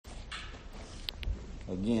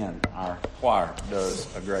Again, our choir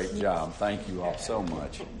does a great job. Thank you all so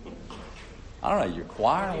much. I don't know, your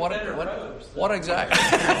choir? What exactly?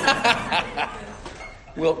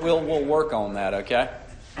 We'll work on that, okay?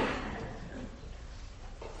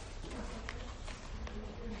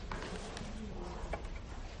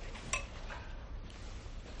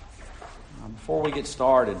 Before we get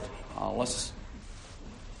started, let's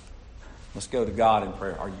go to God in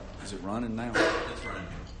prayer. Is it running now? It's running.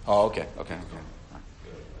 Oh, okay.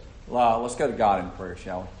 Let's go to God in prayer,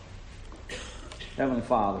 shall we? Heavenly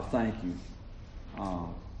Father, thank you.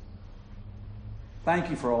 Thank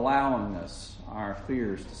you for allowing us our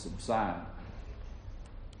fears to subside.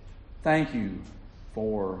 Thank you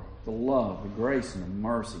for the love, the grace, and the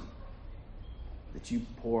mercy that you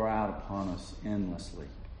pour out upon us endlessly.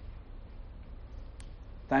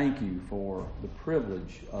 Thank you for the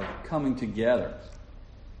privilege of coming together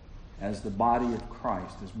as the body of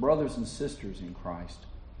Christ, as brothers and sisters in Christ,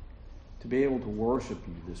 to be able to worship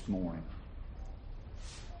you this morning.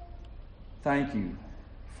 Thank you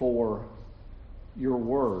for your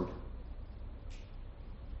word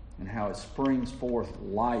and how it springs forth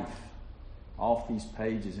life off these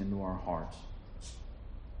pages into our hearts.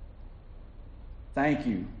 Thank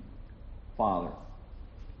you, Father,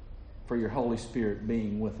 for your Holy Spirit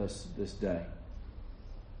being with us this day.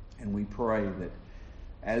 And we pray that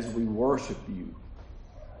as we worship you,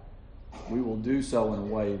 we will do so in a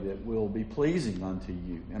way that will be pleasing unto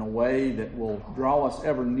you, in a way that will draw us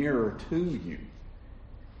ever nearer to you,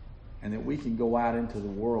 and that we can go out into the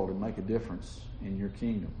world and make a difference in your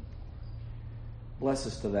kingdom. Bless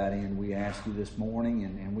us to that end, we ask you this morning,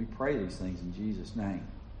 and we pray these things in Jesus' name.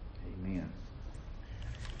 Amen.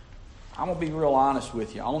 I'm going to be real honest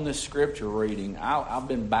with you. On this scripture reading, I've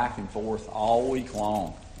been back and forth all week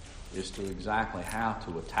long as to exactly how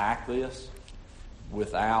to attack this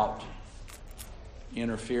without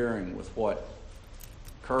interfering with what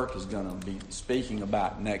Kirk is going to be speaking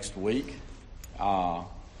about next week. My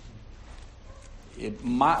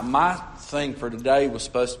thing for today was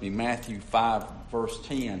supposed to be Matthew 5, verse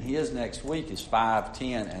 10. His next week is 5,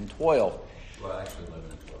 10, and 12. Well, actually 11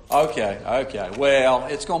 and 12. Okay. Well,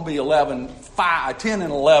 it's going to be 10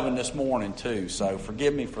 and 11 this morning too. So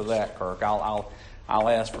forgive me for that, Kirk. I'll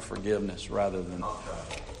ask for forgiveness rather than. I'll try.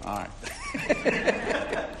 All right.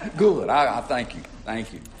 Good. I thank you.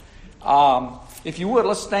 Thank you. If you would,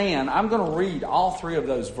 let's stand. I'm going to read all three of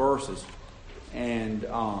those verses, and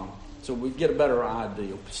so we get a better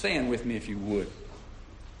idea. Stand with me if you would.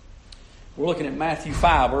 We're looking at Matthew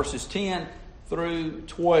 5, verses 10 through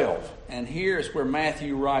 12. And here's where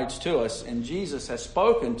Matthew writes to us, and Jesus has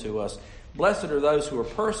spoken to us, "Blessed are those who are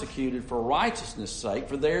persecuted for righteousness' sake,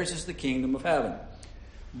 for theirs is the kingdom of heaven.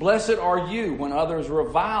 Blessed are you when others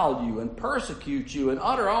revile you and persecute you and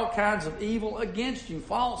utter all kinds of evil against you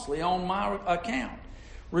falsely on my account.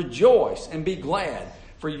 Rejoice and be glad,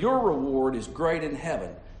 for your reward is great in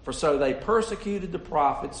heaven. For so they persecuted the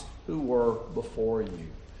prophets who were before you."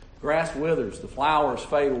 Grass withers, the flowers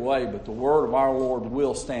fade away, but the word of our Lord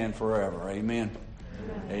will stand forever. Amen.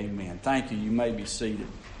 Amen. Thank you. You may be seated.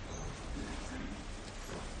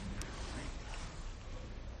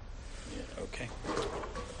 Okay.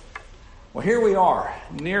 Well, here we are,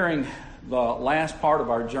 nearing the last part of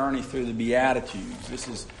our journey through the Beatitudes. This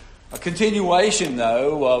is a continuation,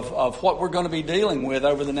 though, of what we're going to be dealing with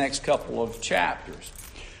over the next couple of chapters.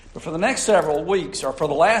 But for the last several weeks,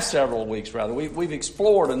 we've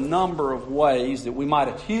explored a number of ways that we might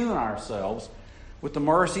attune ourselves with the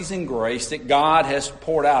mercies and grace that God has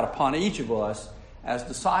poured out upon each of us as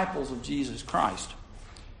disciples of Jesus Christ.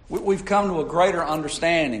 We've come to a greater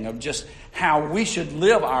understanding of just how we should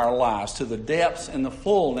live our lives to the depths and the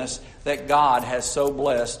fullness that God has so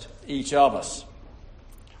blessed each of us.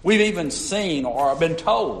 We've even seen or been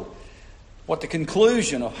told what the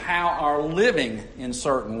conclusion of how our living in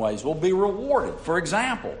certain ways will be rewarded. For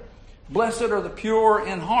example, blessed are the pure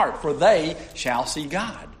in heart, for they shall see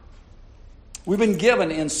God. We've been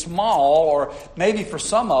given in small, or maybe for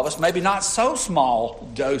some of us, maybe not so small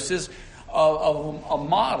doses of a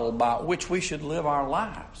model by which we should live our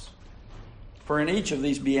lives. For in each of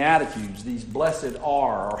these Beatitudes, these blessed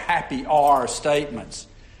are or happy are statements,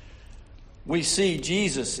 we see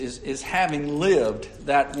Jesus is having lived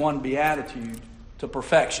that one beatitude to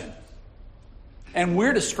perfection. And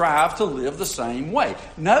we're to strive to live the same way.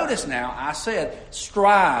 Notice now, I said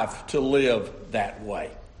strive to live that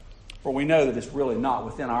way. For we know that it's really not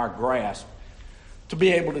within our grasp to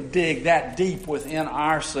be able to dig that deep within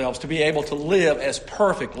ourselves, to be able to live as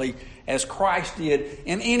perfectly as Christ did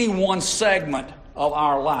in any one segment of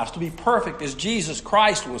our lives, to be perfect as Jesus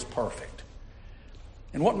Christ was perfect.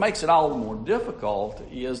 And what makes it all the more difficult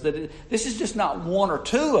is that this is just not one or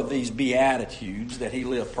two of these Beatitudes that he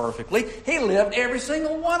lived perfectly. He lived every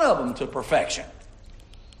single one of them to perfection.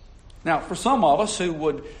 Now, for some of us who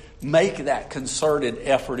would make that concerted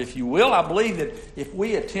effort, if you will, I believe that if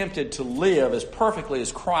we attempted to live as perfectly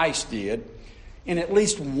as Christ did, in at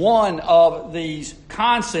least one of these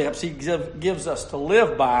concepts he gives us to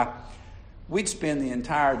live by, we'd spend the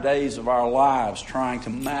entire days of our lives trying to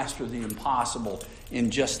master the impossible in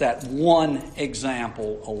just that one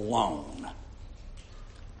example alone.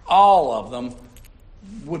 All of them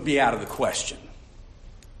would be out of the question.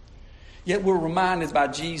 Yet we're reminded by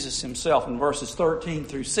Jesus himself in verses 13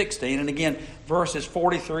 through 16, and again verses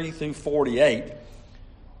 43 through 48,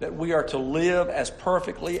 that we are to live as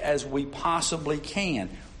perfectly as we possibly can.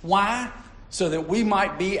 Why? So that we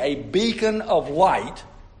might be a beacon of light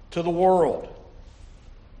to the world.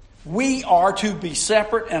 We are to be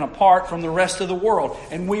separate and apart from the rest of the world,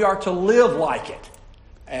 and we are to live like it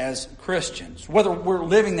as Christians, whether we're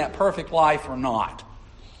living that perfect life or not.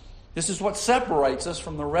 This is what separates us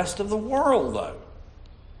from the rest of the world, though.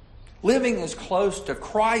 Living as close to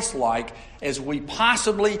Christ-like as we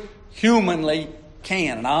possibly humanly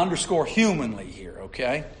can. And I underscore humanly here,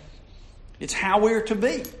 okay? It's how we're to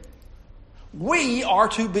be. We are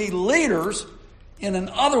to be leaders in an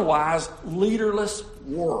otherwise leaderless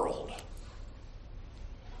world.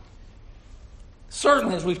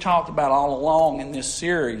 Certainly, as we've talked about all along in this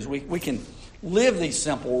series, we can live these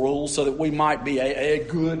simple rules so that we might be a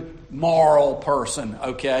good moral person,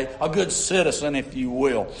 okay? A good citizen, if you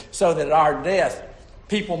will. So that at our death,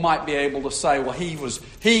 people might be able to say, well,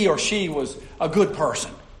 he or she was a good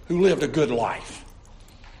person who lived a good life.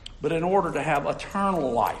 But in order to have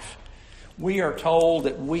eternal life, we are told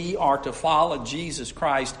that we are to follow Jesus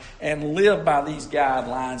Christ and live by these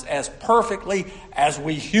guidelines as perfectly as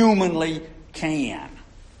we humanly can.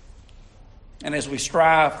 And as we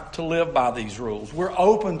strive to live by these rules, we're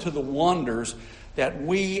open to the wonders that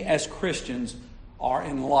we as Christians are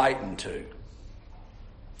enlightened to.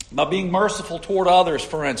 By being merciful toward others,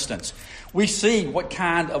 for instance, we see what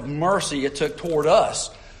kind of mercy it took toward us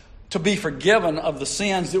to be forgiven of the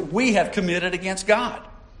sins that we have committed against God.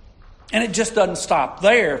 And it just doesn't stop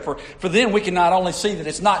there. For then we can not only see that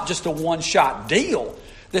it's not just a one-shot deal,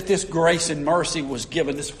 that this grace and mercy was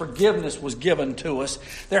given, this forgiveness was given to us.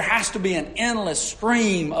 There has to be an endless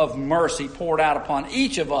stream of mercy poured out upon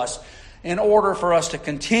each of us in order for us to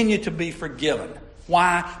continue to be forgiven.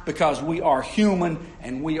 Why? Because we are human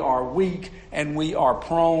and we are weak and we are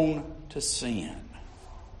prone to sin.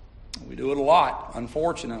 We do it a lot,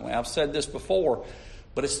 unfortunately. I've said this before,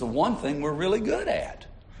 but it's the one thing we're really good at.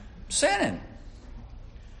 Sinning.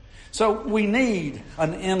 So we need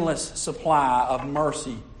an endless supply of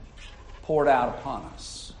mercy poured out upon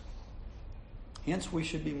us. Hence, we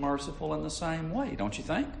should be merciful in the same way, don't you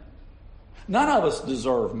think? None of us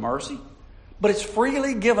deserve mercy, but it's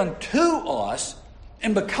freely given to us,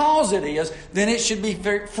 and because it is, then it should be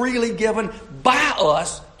freely given by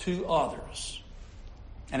us to others.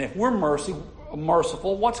 And if we're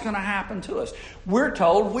merciful, what's going to happen to us? We're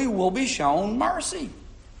told we will be shown mercy.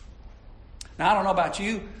 Now, I don't know about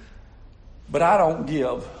you, but I don't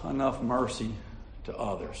give enough mercy to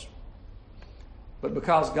others. But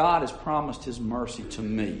because God has promised His mercy to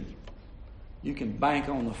me, you can bank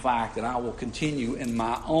on the fact that I will continue in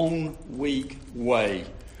my own weak way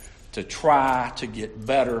to try to get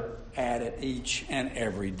better at it each and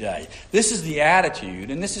every day. This is the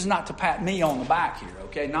attitude, and this is not to pat me on the back here,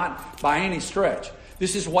 okay? Not by any stretch.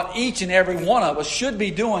 This is what each and every one of us should be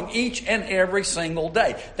doing each and every single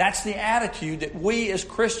day. That's the attitude that we as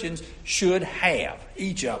Christians should have.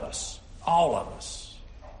 Each of us. All of us.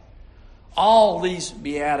 All these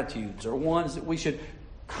Beatitudes are ones that we should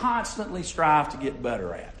constantly strive to get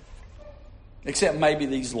better at. Except maybe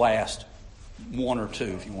these last one or two,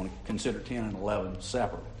 if you want to consider 10 and 11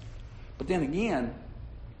 separate. But then again,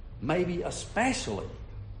 maybe especially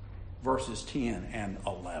verses 10 and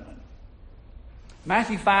 11.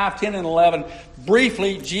 Matthew 5, 10 and 11,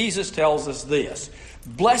 briefly, Jesus tells us this.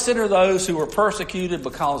 Blessed are those who are persecuted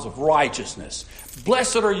because of righteousness.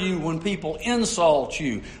 Blessed are you when people insult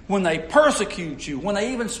you, when they persecute you, when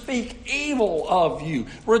they even speak evil of you.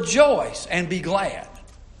 Rejoice and be glad.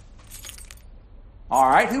 All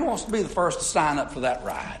right, who wants to be the first to sign up for that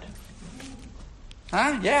ride?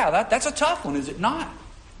 Huh? Yeah, that's a tough one, is it not?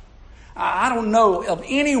 I don't know of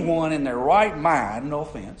anyone in their right mind, no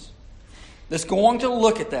offense, that's going to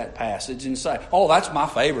look at that passage and say, oh, that's my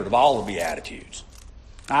favorite of all the Beatitudes.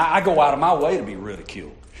 I go out of my way to be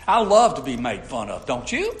ridiculed. I love to be made fun of,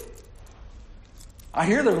 don't you? I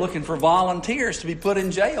hear they're looking for volunteers to be put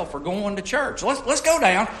in jail for going to church. Let's go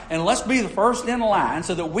down and let's be the first in line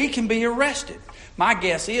so that we can be arrested. My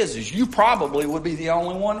guess is you probably would be the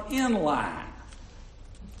only one in line.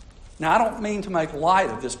 Now, I don't mean to make light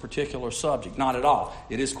of this particular subject, not at all.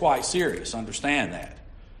 It is quite serious, understand that.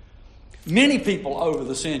 Many people over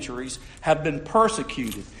the centuries have been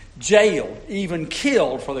persecuted, jailed, even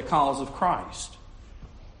killed for the cause of Christ.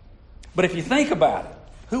 But if you think about it,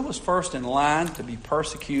 who was first in line to be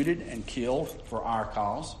persecuted and killed for our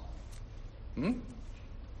cause?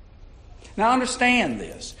 Now understand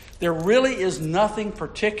this. There really is nothing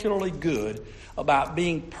particularly good about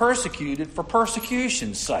being persecuted for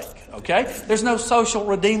persecution's sake. Okay? There's no social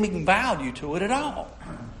redeeming value to it at all.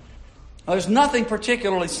 There's nothing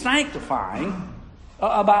particularly sanctifying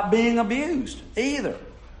about being abused either.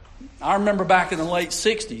 I remember back in the late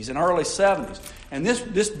 60s and early 70s, and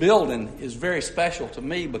this building is very special to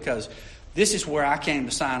me because this is where I came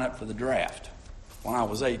to sign up for the draft when I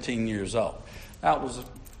was 18 years old. That was a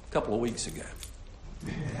couple of weeks ago.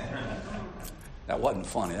 That wasn't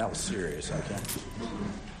funny. That was serious, okay?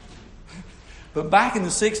 But back in the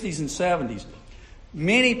 60s and 70s,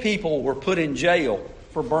 many people were put in jail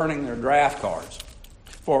for burning their draft cards,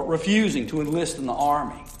 for refusing to enlist in the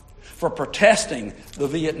Army, for protesting the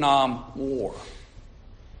Vietnam War.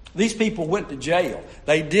 These people went to jail.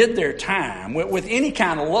 They did their time. With any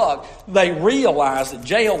kind of luck, they realized that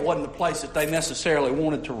jail wasn't the place that they necessarily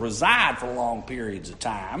wanted to reside for long periods of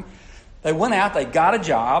time. They went out, they got a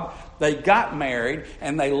job, they got married,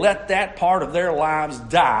 and they let that part of their lives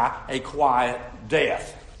die a quiet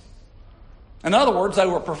death. In other words, they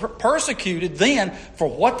were persecuted then for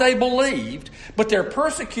what they believed, but their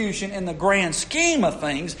persecution in the grand scheme of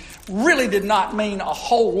things really did not mean a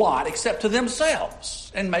whole lot except to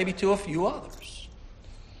themselves and maybe to a few others.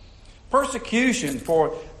 Persecution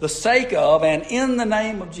for the sake of and in the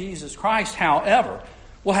name of Jesus Christ, however,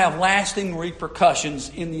 will have lasting repercussions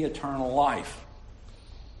in the eternal life.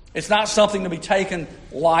 It's not something to be taken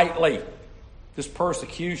lightly, this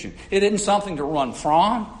persecution. It isn't something to run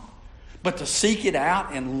from, but to seek it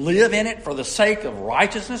out and live in it for the sake of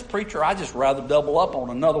righteousness. Preacher, I'd just rather double up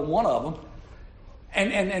on another one of them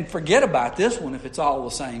and forget about this one if it's all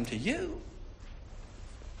the same to you.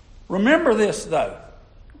 Remember this, though.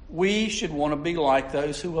 We should want to be like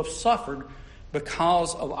those who have suffered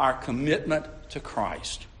because of our commitment to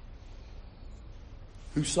Christ,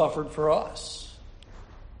 who suffered for us.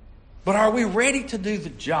 But are we ready to do the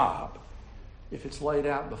job if it's laid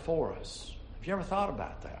out before us? Have you ever thought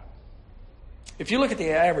about that? If you look at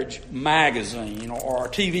the average magazine or a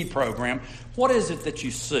TV program, what is it that you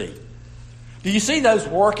see? Do you see those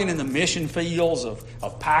working in the mission fields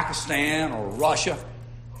of Pakistan or Russia?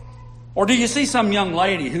 Or do you see some young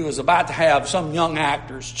lady who is about to have some young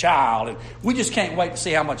actor's child, and we just can't wait to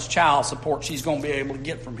see how much child support she's going to be able to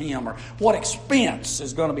get from him, or what expense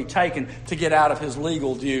is going to be taken to get out of his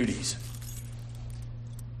legal duties?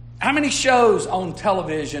 How many shows on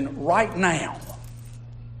television right now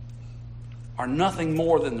are nothing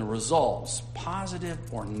more than the results, positive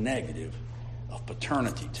or negative, of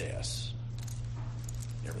paternity tests?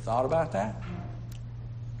 You ever thought about that?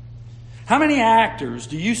 How many actors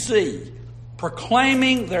do you see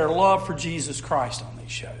proclaiming their love for Jesus Christ on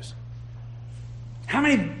these shows? How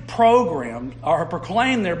many programs are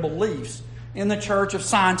proclaim their beliefs in the Church of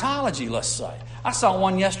Scientology, let's say? I saw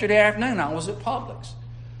one yesterday afternoon. I was at Publix.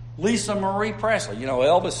 Lisa Marie Presley,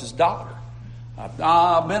 Elvis's daughter.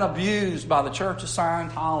 I've been abused by the Church of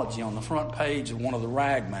Scientology on the front page of one of the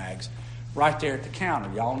rag mags right there at the counter.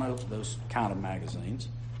 Y'all know those kind of magazines.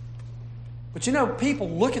 But people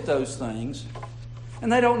look at those things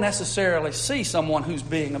and they don't necessarily see someone who's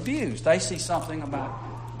being abused. They see something about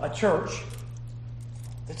a church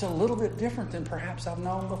that's a little bit different than perhaps I've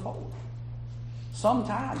known before.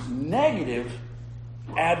 Sometimes negative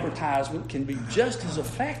advertisement can be just as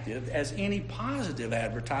effective as any positive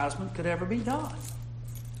advertisement could ever be done.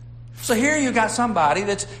 So here you got somebody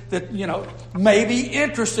that may be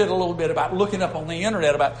interested a little bit about looking up on the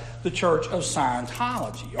internet about the Church of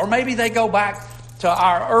Scientology. Or maybe they go back to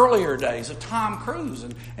our earlier days of Tom Cruise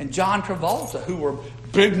and John Travolta, who were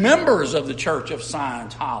big members of the Church of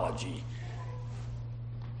Scientology.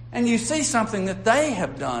 And you see something that they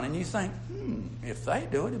have done and you think, if they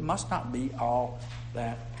do it, it must not be all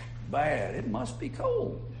that bad. It must be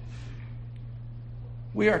cool.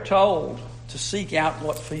 We are told to seek out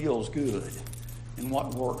what feels good and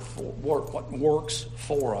what works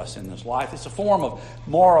for us in this life. It's a form of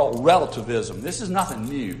moral relativism. This is nothing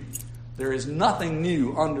new. There is nothing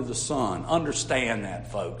new under the sun. Understand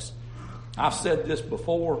that, folks. I've said this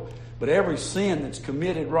before, but every sin that's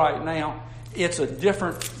committed right now It's a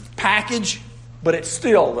different package, but it's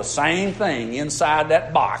still the same thing inside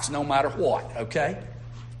that box, no matter what, okay?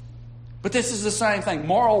 But this is the same thing,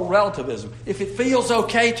 moral relativism. If it feels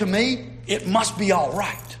okay to me, it must be all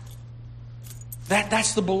right.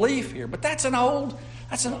 That's the belief here. But that's an old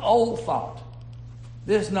thought.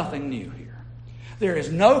 There's nothing new here. There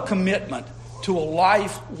is no commitment to a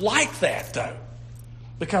life like that, though,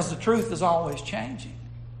 because the truth is always changing.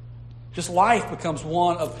 Just life becomes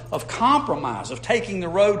one of compromise, of taking the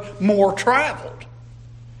road more traveled.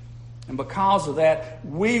 And because of that,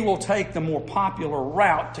 we will take the more popular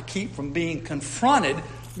route to keep from being confronted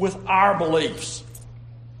with our beliefs.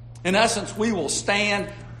 In essence, we will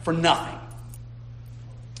stand for nothing.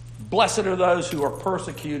 Blessed are those who are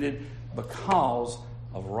persecuted because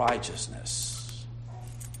of righteousness.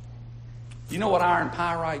 Do you know what iron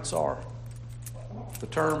pyrites are? The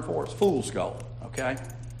term for it's fool's gold, okay?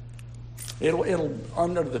 It'll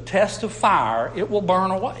under the test of fire, it will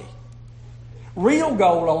burn away. Real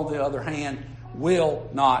gold, on the other hand, will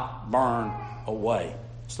not burn away.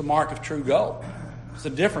 It's the mark of true gold. It's the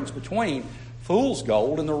difference between fool's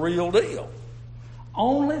gold and the real deal.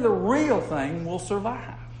 Only the real thing will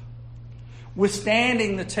survive.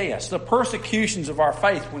 Withstanding the test, the persecutions of our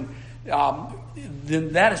faith,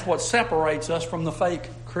 then that is what separates us from the fake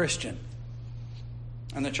Christian.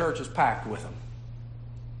 And the church is packed with them.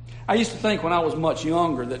 I used to think when I was much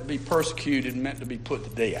younger that to be persecuted meant to be put to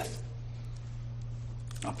death.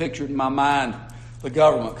 I pictured in my mind the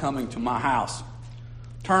government coming to my house,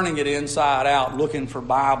 turning it inside out, looking for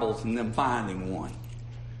Bibles, and them finding one.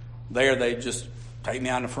 There they'd just take me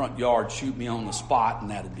out in the front yard, shoot me on the spot,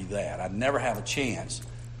 and that'd be that. I'd never have a chance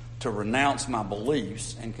to renounce my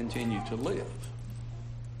beliefs and continue to live.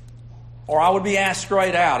 Or I would be asked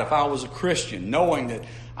straight out if I was a Christian, knowing that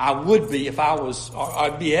I would be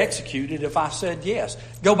I'd be executed if I said yes.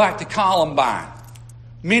 Go back to Columbine.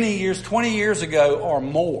 Many years, 20 years ago or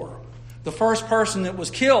more. The first person that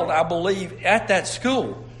was killed, I believe, at that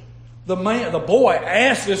school, the boy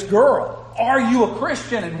asked this girl, "Are you a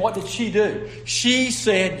Christian?" And what did she do? She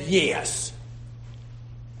said yes.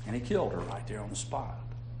 And he killed her right there on the spot.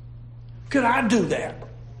 Could I do that?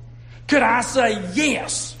 Could I say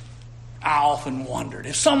yes? I often wondered.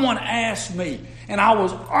 If someone asked me, and I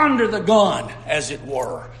was under the gun, as it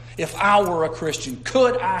were, if I were a Christian,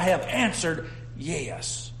 could I have answered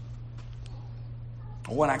yes?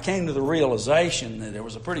 When I came to the realization that there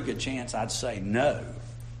was a pretty good chance I'd say no,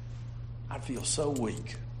 I'd feel so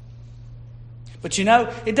weak. But you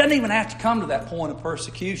know, it doesn't even have to come to that point of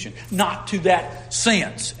persecution. Not to that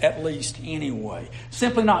sense, at least anyway.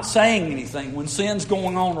 Simply not saying anything when sin's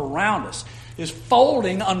going on around us is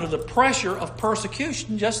folding under the pressure of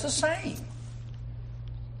persecution just the same.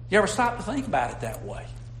 You ever stop to think about it that way?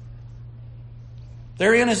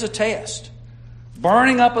 Therein is a test.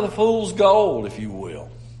 Burning up of the fool's gold, if you will.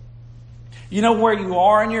 You know where you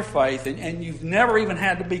are in your faith, and you've never even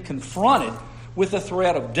had to be confronted with the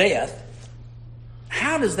threat of death.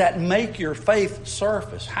 How does that make your faith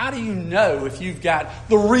surface? How do you know if you've got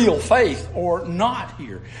the real faith or not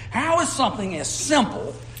here? How is something as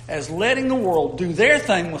simple as letting the world do their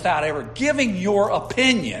thing without ever giving your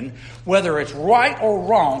opinion, whether it's right or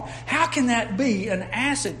wrong, how can that be an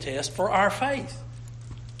acid test for our faith?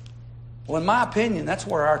 Well, in my opinion, that's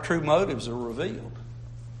where our true motives are revealed.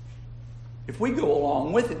 If we go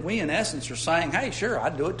along with it, we in essence are saying, hey, sure,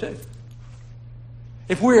 I'd do it too.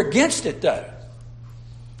 If we're against it, though,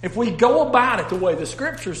 if we go about it the way the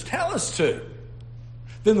Scriptures tell us to,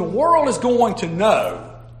 then the world is going to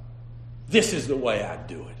know this is the way I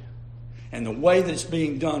do it. And the way that it's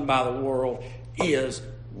being done by the world is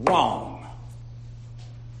wrong.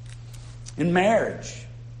 In marriage,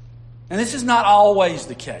 and this is not always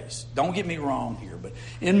the case, don't get me wrong here, but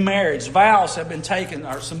in marriage, vows have been taken,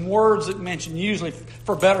 are some words that mention usually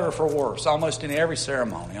for better or for worse, almost in every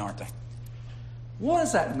ceremony, aren't they? What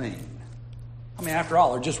does that mean? I mean, after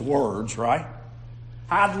all, they're just words, right?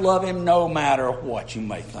 I'd love him no matter what you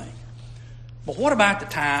may think. But what about the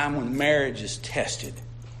time when marriage is tested?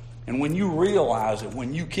 And when you realize that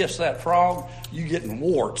when you kiss that frog, you're getting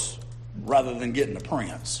warts rather than getting the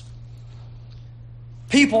prince.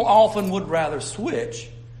 People often would rather switch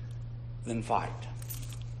than fight.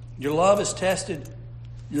 Your love is tested,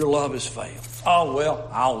 your love has failed. Oh, well,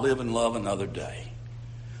 I'll live and love another day.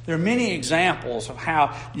 There are many examples of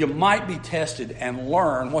how you might be tested and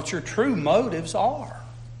learn what your true motives are.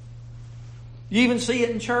 You even see it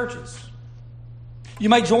in churches. You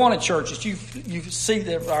may join a church that you see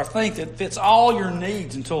that or think that fits all your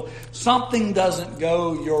needs until something doesn't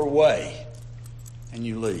go your way and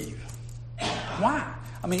you leave. Why?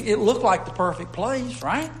 I mean, it looked like the perfect place,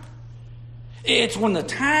 right? It's when the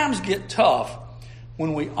times get tough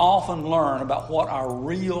when we often learn about what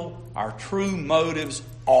our true motives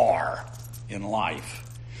are in life.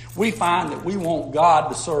 We find that we want God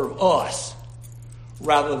to serve us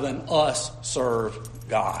rather than us serve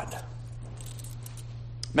God.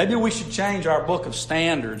 Maybe we should change our book of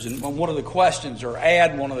standards and one of the questions, or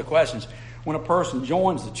add one of the questions when a person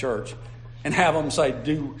joins the church, and have them say,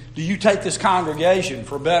 do you take this congregation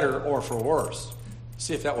for better or for worse?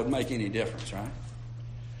 See if that would make any difference, right?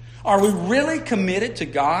 Are we really committed to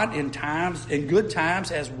God in good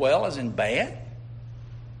times as well as in bad?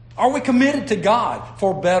 Are we committed to God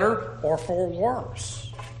for better or for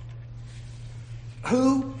worse?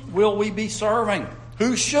 Who will we be serving?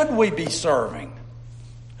 Who should we be serving?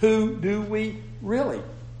 Who do we really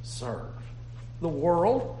serve? The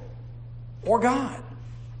world or God?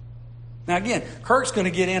 Now again, Kirk's going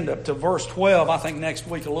to get into verse 12, I think, next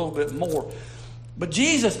week a little bit more. But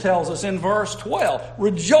Jesus tells us in verse 12,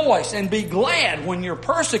 rejoice and be glad when you're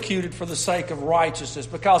persecuted for the sake of righteousness,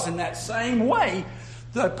 because in that same way,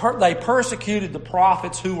 they persecuted the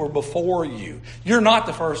prophets who were before you. You're not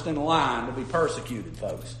the first in line to be persecuted,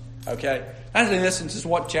 folks. Okay? That, in essence, is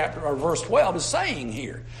what verse 12 is saying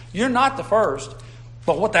here. You're not the first,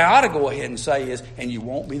 but what they ought to go ahead and say is, and you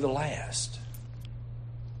won't be the last.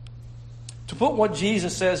 To put what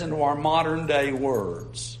Jesus says into our modern day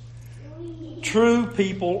words, true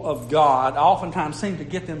people of God oftentimes seem to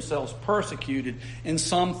get themselves persecuted in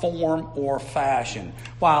some form or fashion,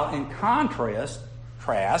 while in contrast,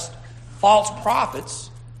 false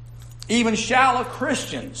prophets, even shallow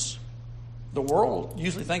Christians, the world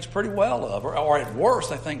usually thinks pretty well of, or at worst,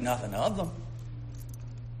 they think nothing of them.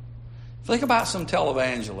 Think about some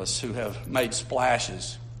televangelists who have made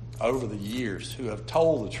splashes over the years, who have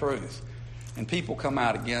told the truth, and people come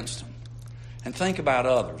out against them. And think about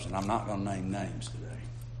others, and I'm not going to name names today.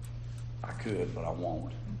 I could, but I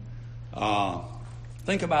won't.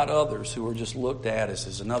 Think about others who are just looked at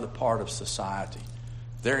as another part of society.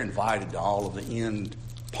 They're invited to all of the end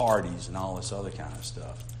parties and all this other kind of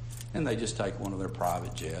stuff. And they just take one of their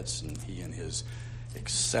private jets, and he and his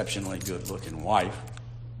exceptionally good-looking wife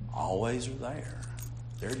always are there.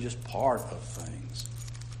 They're just part of things.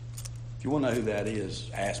 If you want to know who that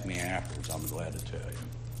is, ask me afterwards. I'm glad to tell you.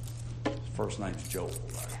 His first name's Joel.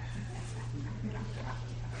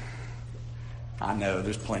 I know,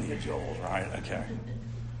 there's plenty of Joels, right? Okay.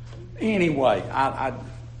 Anyway, I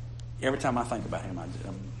every time I think about him, I'm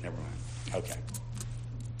never mind. Okay.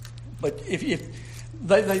 But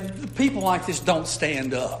if people like this don't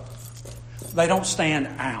stand up. They don't stand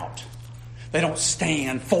out. They don't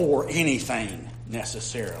stand for anything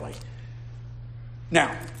necessarily.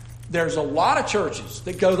 Now, there's a lot of churches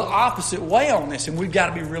that go the opposite way on this, and we've got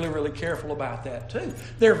to be really, really careful about that too.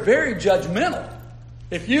 They're very judgmental.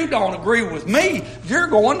 If you don't agree with me, you're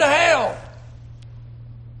going to hell.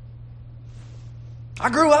 I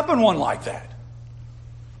grew up in one like that.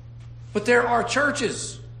 But there are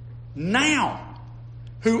churches now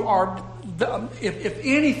who are, if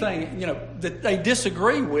anything, that they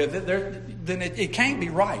disagree with it, then it can't be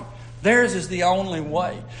right. Theirs is the only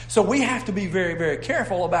way. So we have to be very, very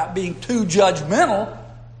careful about being too judgmental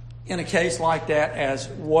in a case like that as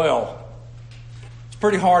well. It's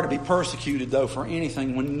pretty hard to be persecuted, though, for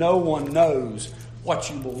anything when no one knows what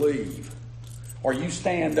you believe, or you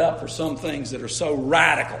stand up for some things that are so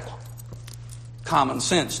radical. Common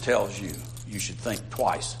sense tells you should think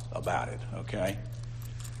twice about it, okay?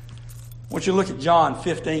 I want you to look at John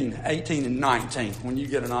 15, 18, and 19 when you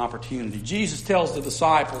get an opportunity. Jesus tells the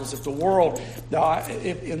disciples, if the world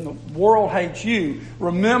hates you,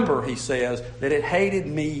 remember, he says, that it hated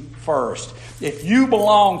me first. If you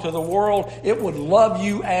belong to the world, it would love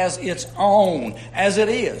you as its own, as it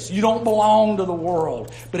is. You don't belong to the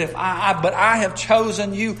world. But I have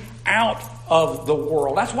chosen you out of the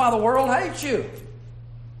world. That's why the world hates you.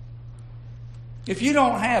 If you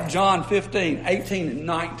don't have John 15, 18, and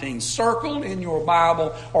 19 circled in your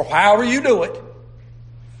Bible, or however you do it,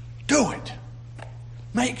 do it.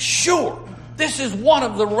 Make sure. This is one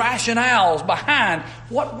of the rationales behind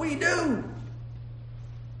what we do.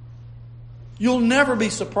 You'll never be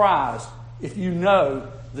surprised if you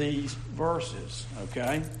know these verses,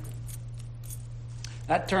 okay?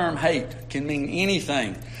 That term hate can mean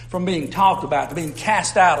anything from being talked about to being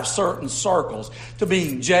cast out of certain circles to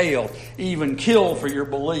being jailed, even killed for your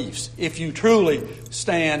beliefs, if you truly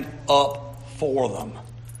stand up for them.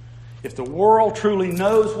 If the world truly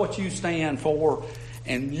knows what you stand for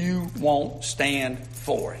and you won't stand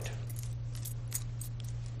for it.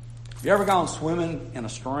 Have you ever gone swimming in a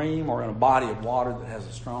stream or in a body of water that has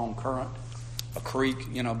a strong current? A creek,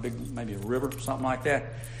 big, maybe a river, something like that.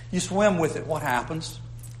 You swim with it, what happens?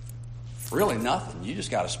 Really nothing. You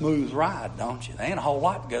just got a smooth ride, don't you? There ain't a whole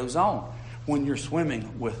lot goes on when you're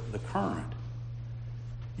swimming with the current.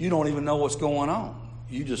 You don't even know what's going on.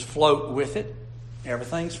 You just float with it.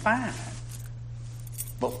 Everything's fine.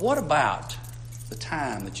 But what about the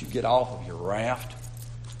time that you get off of your raft,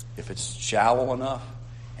 if it's shallow enough,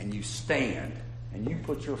 and you stand and you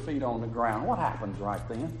put your feet on the ground? What happens right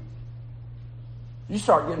then? You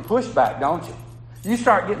start getting pushed back, don't you? You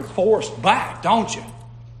start getting forced back, don't you?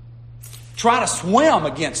 Try to swim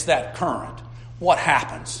against that current. What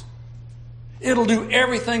happens? It'll do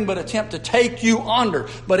everything but attempt to take you under,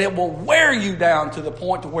 but it will wear you down to the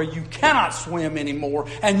point to where you cannot swim anymore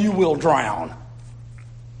and you will drown.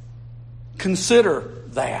 Consider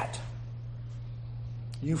that.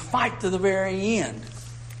 You fight to the very end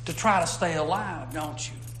to try to stay alive, don't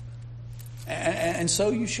you? And so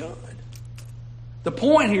you should. The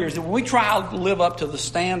point here is that when we try to live up to the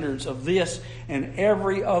standards of this and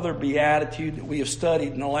every other beatitude that we have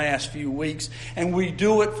studied in the last few weeks, and we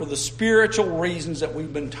do it for the spiritual reasons that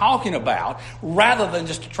we've been talking about, rather than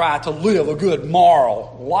just to try to live a good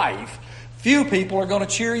moral life, few people are going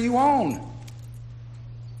to cheer you on.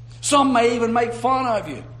 Some may even make fun of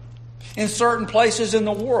you. In certain places in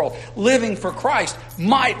the world, living for Christ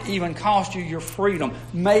might even cost you your freedom,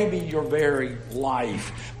 maybe your very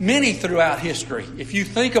life. Many throughout history, if you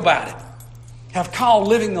think about it, have called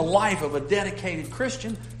living the life of a dedicated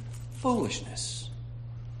Christian foolishness.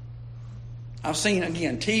 I've seen,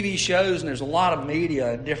 again, TV shows, and there's a lot of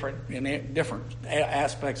media in different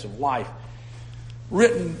aspects of life,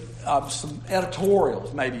 written some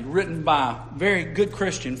editorials maybe written by very good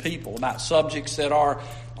Christian people about subjects that are,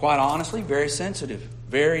 quite honestly, very sensitive,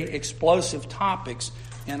 very explosive topics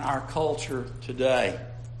in our culture today.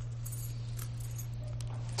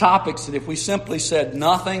 Topics that if we simply said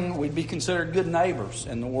nothing, we'd be considered good neighbors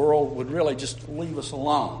and the world would really just leave us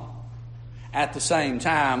alone. At the same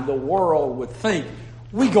time, the world would think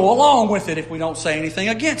we go along with it if we don't say anything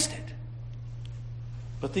against it.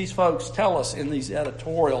 But these folks tell us in these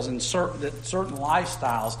editorials that certain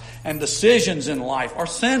lifestyles and decisions in life are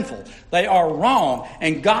sinful. They are wrong.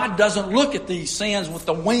 And God doesn't look at these sins with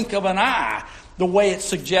the wink of an eye the way it's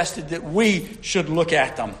suggested that we should look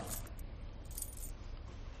at them.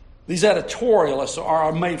 These editorialists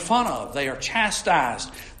are made fun of. They are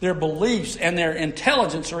chastised. Their beliefs and their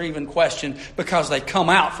intelligence are even questioned because they come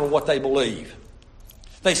out for what they believe.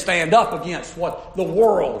 They stand up against what the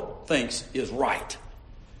world thinks is right.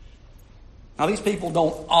 Now, these people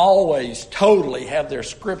don't always totally have their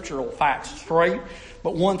scriptural facts straight,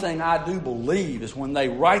 but one thing I do believe is when they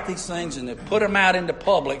write these things and they put them out into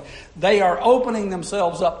public, they are opening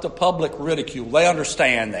themselves up to public ridicule. They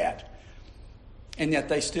understand that. And yet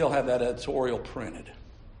they still have that editorial printed.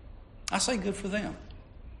 I say good for them.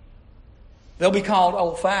 They'll be called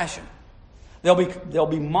old-fashioned. They'll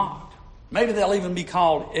be mocked. Maybe they'll even be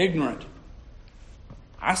called ignorant.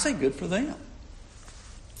 I say good for them.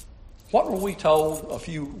 What were we told a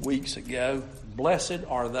few weeks ago? Blessed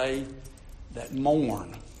are they that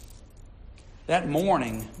mourn. That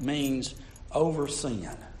mourning means over sin.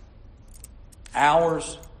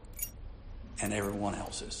 Ours and everyone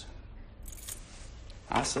else's.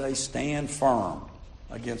 I say stand firm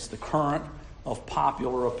against the current of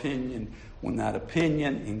popular opinion when that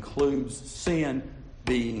opinion includes sin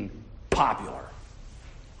being popular.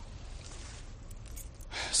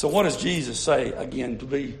 So what does Jesus say again to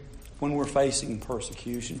be when we're facing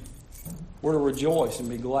persecution? We're to rejoice and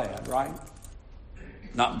be glad, right?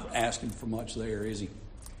 Not asking for much there, is he?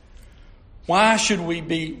 Why should we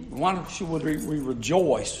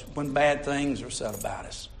rejoice when bad things are said about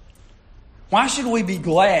us? Why should we be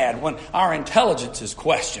glad when our intelligence is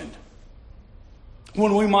questioned?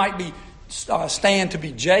 When we might be stand to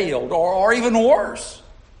be jailed or even worse?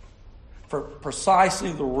 For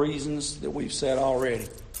precisely the reasons that we've said already.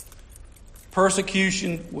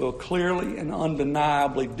 Persecution will clearly and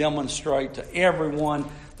undeniably demonstrate to everyone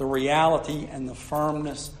the reality and the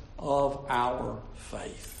firmness of our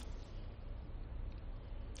faith.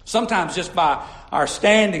 Sometimes just by our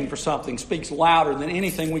standing for something speaks louder than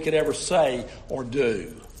anything we could ever say or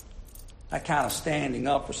do. That kind of standing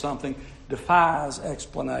up for something defies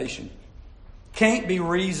explanation. Can't be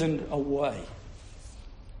reasoned away.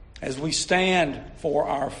 As we stand for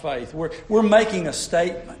our faith, we're making a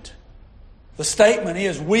statement. The statement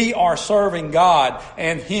is we are serving God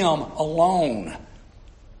and Him alone.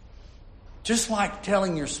 Just like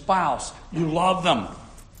telling your spouse you love them.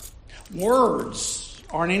 Words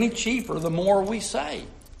aren't any cheaper the more we say.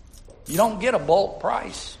 You don't get a bulk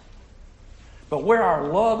price. But where our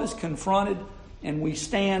love is confronted, and we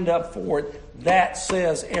stand up for it, that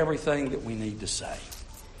says everything that we need to say.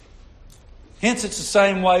 Hence, it's the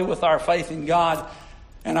same way with our faith in God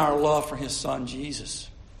and our love for His Son, Jesus.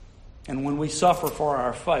 And when we suffer for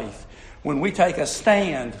our faith, when we take a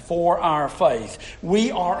stand for our faith,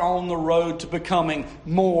 we are on the road to becoming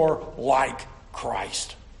more like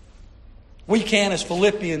Christ. We can, as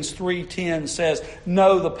Philippians 3:10 says,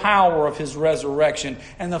 know the power of His resurrection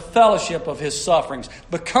and the fellowship of His sufferings,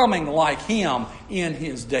 becoming like Him in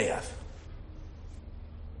His death.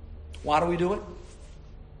 Why do we do it?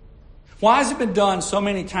 Why has it been done so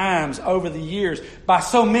many times over the years by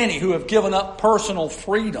so many who have given up personal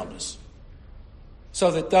freedoms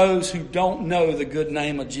so that those who don't know the good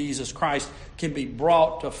name of Jesus Christ can be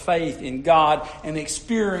brought to faith in God and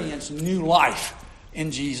experience new life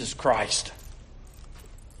in Jesus Christ?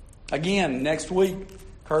 Again, next week,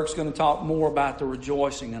 Kirk's going to talk more about the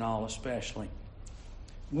rejoicing and all especially.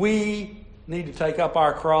 We need to take up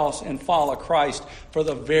our cross and follow Christ for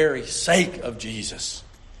the very sake of Jesus,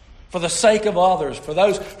 for the sake of others, for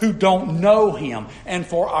those who don't know Him, and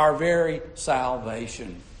for our very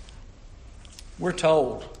salvation. We're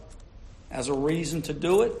told, as a reason to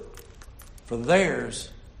do it, for theirs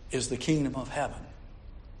is the kingdom of heaven.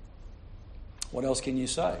 What else can you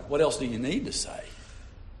say? What else do you need to say?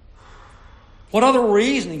 What other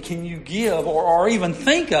reasoning can you give or even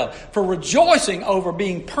think of for rejoicing over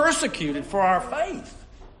being persecuted for our faith?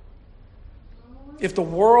 If the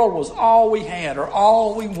world was all we had or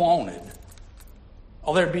all we wanted,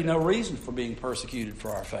 there'd be no reason for being persecuted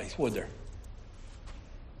for our faith, would there?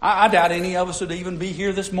 I doubt any of us would even be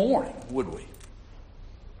here this morning, would we?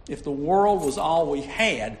 If the world was all we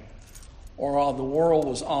had, or the world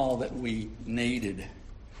was all that we needed.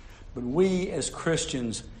 But we as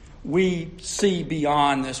Christians, we see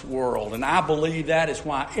beyond this world. And I believe that is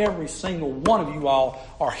why every single one of you all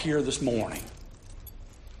are here this morning.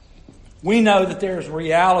 We know that there is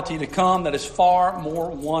reality to come that is far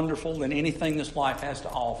more wonderful than anything this life has to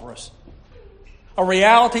offer us. A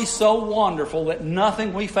reality so wonderful that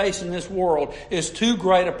nothing we face in this world is too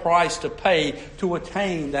great a price to pay to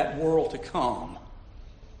attain that world to come.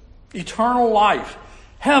 Eternal life,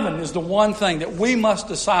 heaven, is the one thing that we must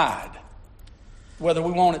decide whether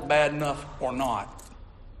we want it bad enough or not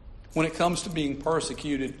when it comes to being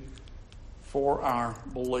persecuted for our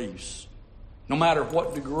beliefs, no matter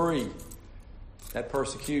what degree that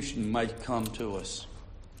persecution may come to us.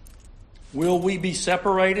 Will we be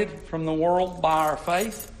separated from the world by our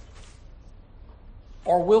faith?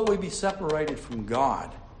 Or will we be separated from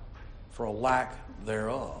God for a lack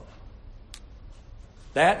thereof?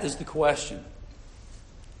 That is the question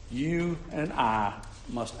you and I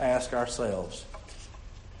must ask ourselves,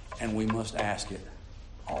 and we must ask it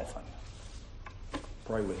often.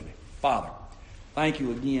 Pray with me. Father, thank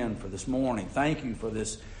you again for this morning. Thank you for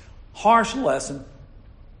this harsh lesson,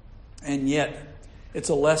 and yet it's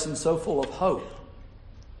a lesson so full of hope.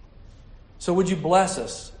 So would you bless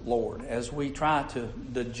us, Lord, as we try to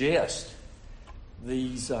digest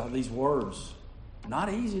these words.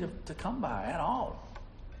 Not easy to come by at all.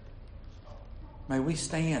 May we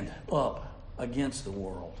stand up against the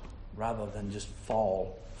world rather than just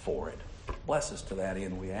fall for it. Bless us to that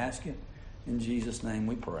end, we ask it. In Jesus' name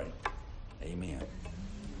we pray. Amen.